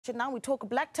Now we talk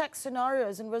black tax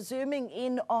scenarios, and we're zooming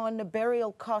in on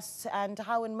burial costs and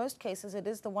how in most cases it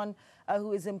is the one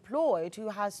who is employed who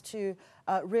has to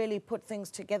really put things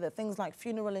together. Things like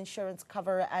funeral insurance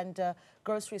cover and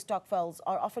grocery stokvels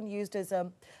are often used as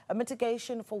a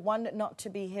mitigation for one not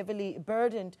to be heavily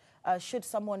burdened should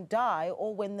someone die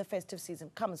or when the festive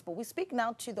season comes. But we speak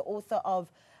now to the author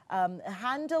of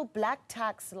Handle Black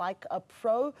Tax Like a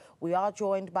Pro. We are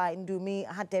joined by Ndumi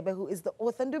Hadebe, who is the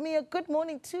author. Ndumi, good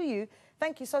morning to you.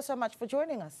 Thank you so much for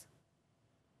joining us.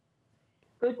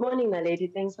 Good morning, my lady.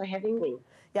 Thanks for having me.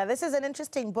 Yeah, this is an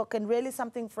interesting book and really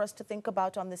something for us to think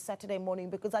about on this Saturday morning,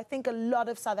 because I think a lot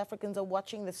of South Africans are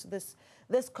watching this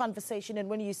conversation. And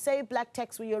when you say black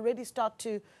tax, we already start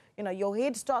to, you know, your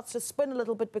head starts to spin a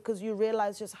little bit because you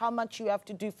realize just how much you have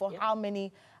to do for how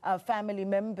many family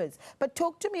members. But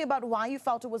talk to me about why you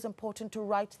felt it was important to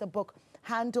write the book,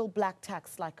 Handle Black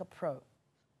Tax Like a Pro.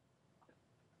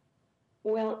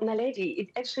 Well, Naledi, it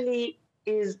actually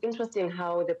is interesting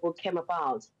how the book came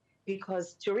about,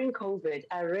 because during COVID,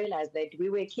 I realized that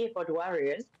we were keyboard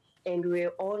warriors and we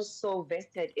were also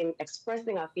vested in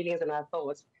expressing our feelings and our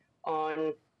thoughts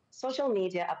on social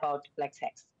media about black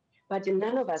tax. But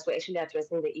none of us were actually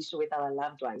addressing the issue with our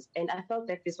loved ones. And I felt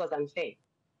that this was unfair,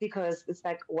 because it's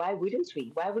like, why wouldn't we?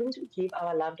 Why wouldn't we give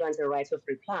our loved ones a right of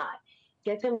reply?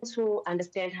 Get them to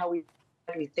understand how we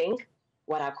think,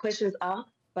 what our questions are,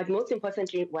 but most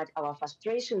importantly, what our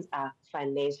frustrations are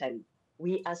financially.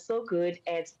 We are so good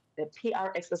at the PR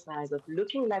exercise of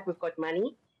looking like we've got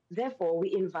money. Therefore,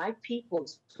 we invite people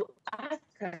to ask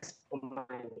us for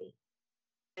money.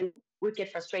 And we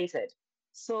get frustrated.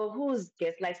 So who's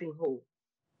gaslighting who?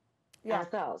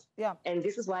 Ourselves. Yeah. And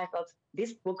this is why I felt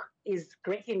this book is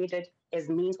greatly needed as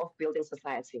means of building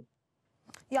society.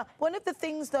 Yeah. One of the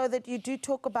things, though, that you do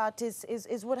talk about is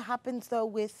what happens, though,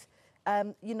 with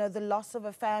you know, the loss of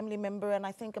a family member. And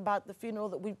I think about the funeral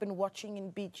that we've been watching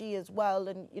in BG as well,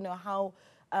 and, you know, how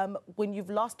when you've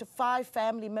lost 5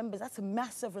 family members, that's a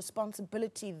massive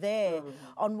responsibility there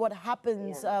on what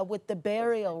happens with the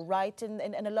burial, right?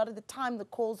 And a lot of the time the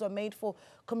calls are made for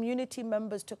community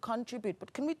members to contribute.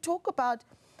 But can we talk about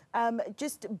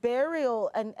just burial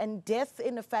and death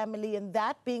in a family, and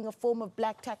that being a form of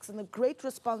black tax and the great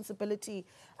responsibility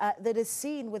that is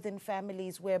seen within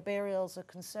families where burials are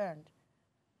concerned?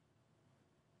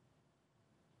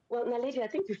 Well, Naledi, I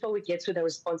think before we get to the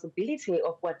responsibility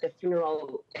of what the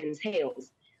funeral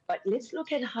entails, but let's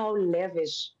look at how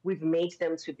lavish we've made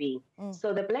them to be.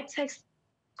 So the black tax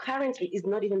currently is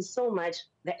not even so much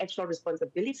the actual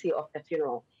responsibility of the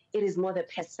funeral. It is more the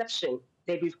perception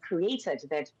that we've created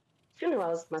that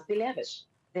funerals must be lavish.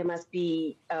 There must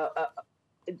be,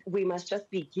 we must just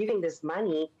be giving this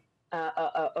money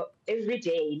every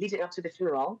day leading up to the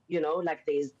funeral, you know, like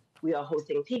we are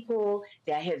hosting people,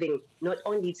 they're having not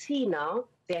only tea now,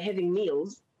 they're having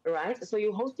meals, right? So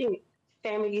you're hosting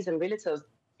families and relatives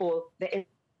for the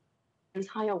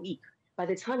entire week. By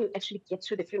the time you actually get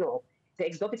to the funeral, the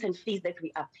exorbitant fees that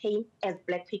we are paying as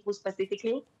black people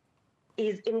specifically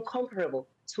is incomparable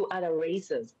to other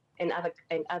races and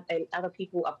other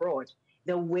people abroad.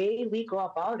 The way we go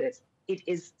about it, it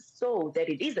is so that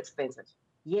it is expensive.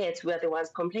 Yet we're the ones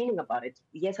complaining about it.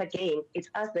 Yet again, it's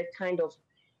us that kind of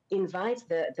invites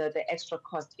the extra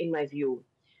cost, in my view.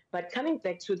 But coming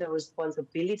back to the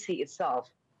responsibility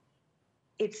itself,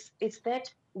 it's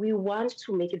that we want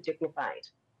to make it dignified.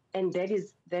 And that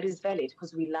is valid,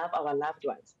 because we love our loved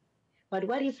ones. But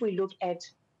what if we look at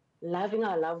loving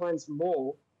our loved ones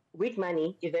more, with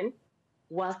money even,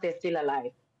 whilst they're still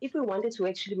alive? If we wanted to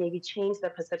actually maybe change the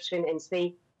perception and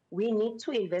say, we need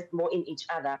to invest more in each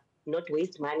other, not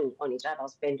waste money on each other or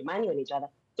spend money on each other,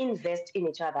 invest in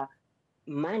each other,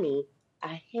 money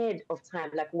ahead of time,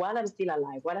 like while I'm still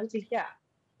alive, while I'm still here,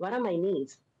 what are my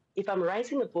needs? If I'm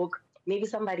writing a book, maybe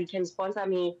somebody can sponsor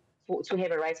me to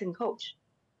have a writing coach,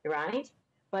 right?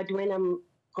 But when I'm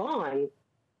gone,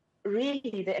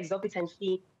 really the exorbitant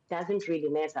fee doesn't really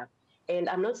matter. And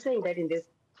I'm not saying that in this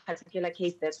particular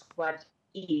case that's what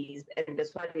is and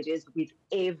that's what it is with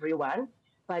everyone,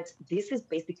 but this is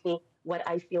basically what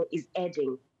I feel is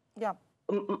adding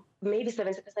maybe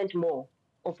 70% more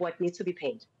of what needs to be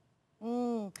paid.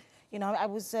 You know,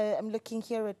 I'm looking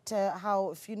here at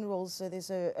how funerals,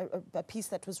 there's a piece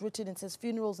that was written, and says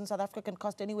funerals in South Africa can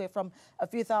cost anywhere from a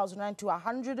few thousand rand to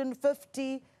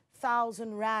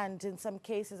 150,000 rand in some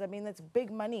cases. I mean, that's big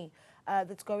money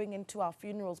that's going into our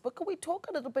funerals. But could we talk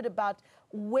a little bit about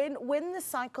when the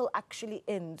cycle actually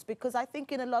ends? Because I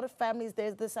think in a lot of families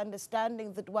there's this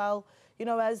understanding that, well, you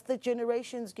know, as the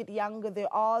generations get younger,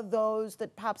 there are those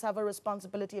that perhaps have a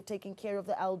responsibility of taking care of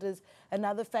the elders and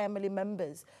other family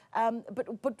members.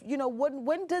 But you know,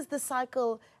 when does the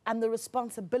cycle and the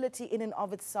responsibility in and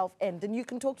of itself end? And you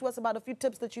can talk to us about a few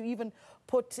tips that you even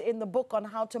put in the book on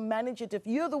how to manage it if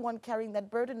you're the one carrying that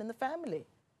burden in the family.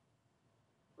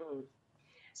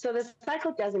 So the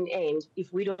cycle doesn't end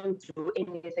if we don't do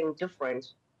anything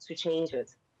different to change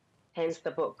it, hence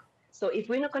the book. So if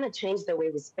we're not going to change the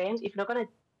way we spend, if we're not going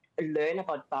to learn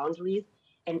about boundaries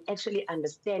and actually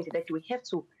understand that we have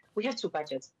to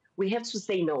budget, we have to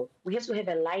say no, we have to have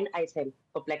a line item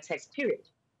for black tax, period.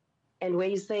 And where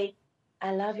you say,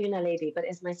 I love you, Naledi, but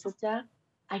as my sister,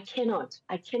 I cannot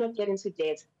get into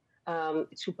debt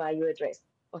to buy your dress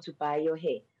or to buy your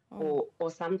hair or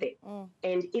something.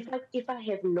 And if I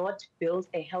have not built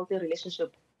a healthy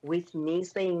relationship with me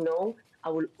saying no, I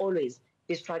will always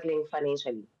be struggling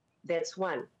financially. That's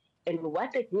one. And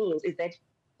what that means is that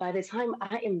by the time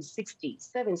I am 60,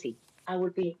 70, I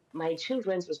will be my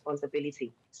children's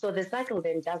responsibility. So the cycle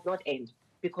then does not end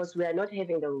because we are not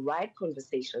having the right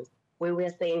conversations where we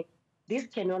are saying, this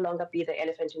can no longer be the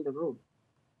elephant in the room.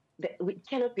 We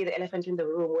cannot be the elephant in the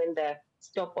room when the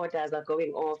stop orders are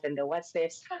going off and the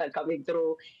WhatsApps are coming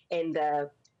through and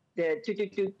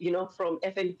you know, from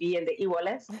FNB and the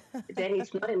e-wallets. Then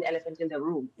it's not an elephant in the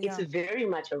room. Yeah. It's very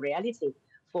much a reality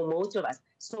for most of us.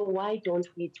 So why don't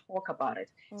we talk about it?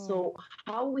 So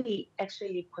how we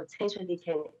actually potentially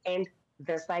can end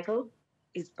the cycle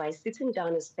is by sitting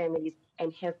down as families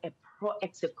and have a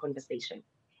proactive conversation.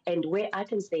 And where I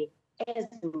can say, as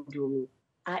Ndumi,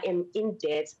 I am in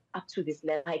debt up to this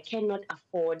level. I cannot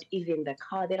afford even the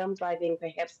car that I'm driving,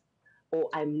 perhaps, or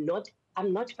I'm not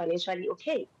financially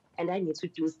okay, and I need to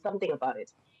do something about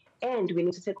it. And we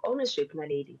need to take ownership, my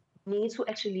lady. We need to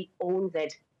actually own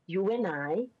that you and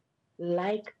I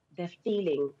like the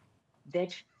feeling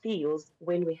that feels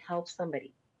when we help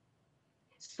somebody.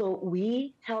 So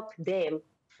we help them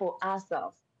for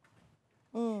ourselves.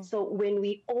 So when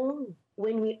we own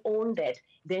that,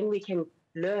 then we can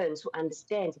learn to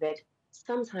understand that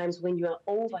sometimes when you are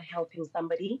over helping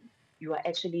somebody, you are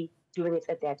actually doing it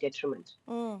at their detriment.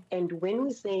 And when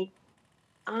we say,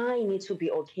 I need to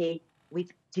be okay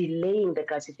with delaying the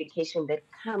gratification that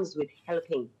comes with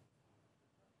helping,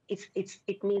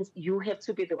 it means you have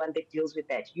to be the one that deals with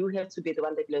that. You have to be the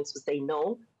one that learns to say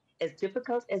no, as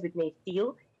difficult as it may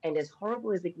feel and as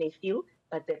horrible as it may feel,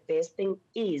 but the best thing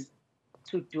is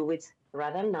to do it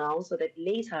rather now so that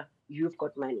later you've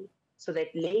got money, so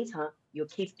that later your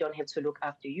kids don't have to look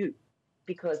after you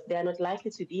because they're not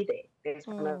likely to be there. That's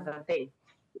another thing,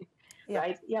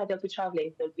 right? Yeah, they'll be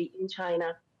traveling. They'll be in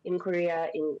China, in Korea,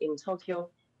 in Tokyo,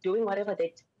 doing whatever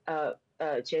that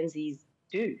Gen Zs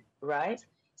do, right?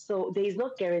 So there is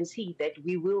no guarantee that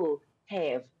we will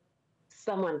have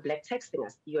someone black texting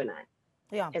us, you and I,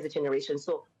 as a generation.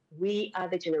 So we are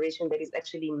the generation that is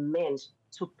actually meant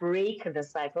to break the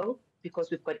cycle because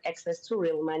we've got access to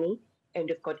real money and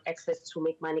we've got access to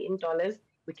make money in dollars.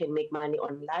 We can make money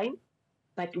online,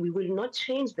 but we will not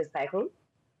change the cycle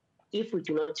if we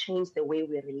do not change the way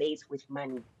we relate with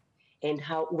money and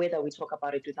whether we talk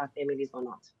about it with our families or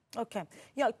not. Okay.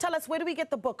 Yeah, tell us, where do we get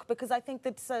the book? Because I think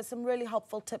that's some really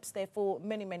helpful tips there for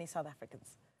many, many South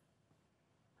Africans.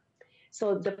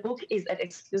 So the book is at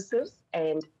Exclusives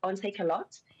and on Take a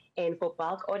Lot. And for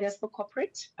bulk orders for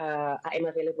corporate, I am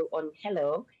available on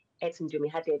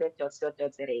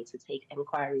hello@ndumihadebe.co.za to take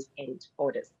inquiries and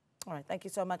orders. All right, thank you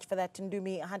so much for that,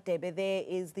 Ndumi Hadebe. There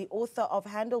is the author of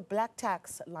Handle Black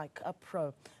Tax Like a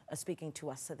Pro, speaking to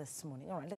us this morning. All right.